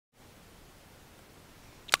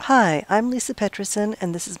Hi, I'm Lisa Petrison,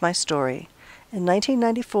 and this is my story. In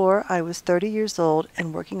 1994, I was 30 years old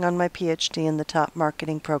and working on my PhD in the top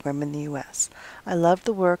marketing program in the U.S. I loved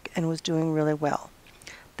the work and was doing really well.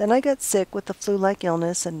 Then I got sick with a flu-like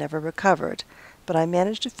illness and never recovered, but I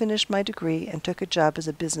managed to finish my degree and took a job as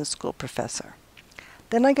a business school professor.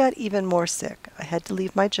 Then I got even more sick. I had to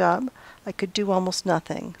leave my job. I could do almost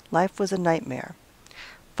nothing. Life was a nightmare.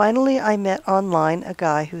 Finally, I met online a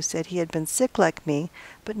guy who said he had been sick like me,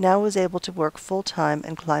 but now was able to work full-time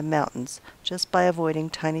and climb mountains, just by avoiding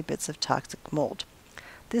tiny bits of toxic mold.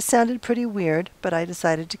 This sounded pretty weird, but I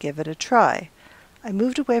decided to give it a try. I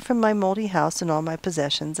moved away from my moldy house and all my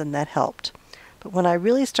possessions, and that helped. But when I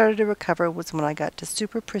really started to recover was when I got to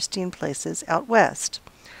super pristine places out west.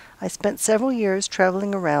 I spent several years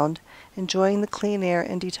traveling around, enjoying the clean air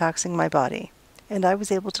and detoxing my body. And I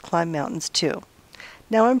was able to climb mountains too.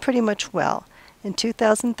 Now I'm pretty much well. In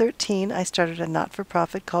 2013, I started a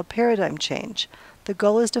not-for-profit called Paradigm Change. The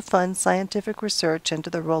goal is to fund scientific research into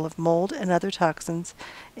the role of mold and other toxins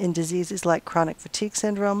in diseases like chronic fatigue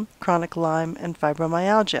syndrome, chronic Lyme, and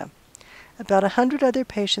fibromyalgia. About 100 other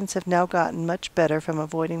patients have now gotten much better from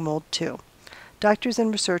avoiding mold too. Doctors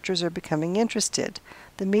and researchers are becoming interested.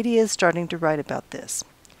 The media is starting to write about this.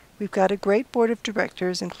 We've got a great board of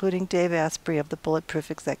directors, including Dave Asprey of the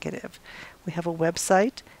Bulletproof Executive. We have a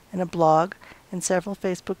website and a blog and several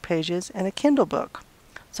Facebook pages and a Kindle book.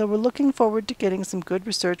 So we're looking forward to getting some good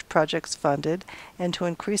research projects funded and to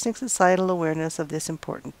increasing societal awareness of this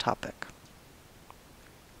important topic.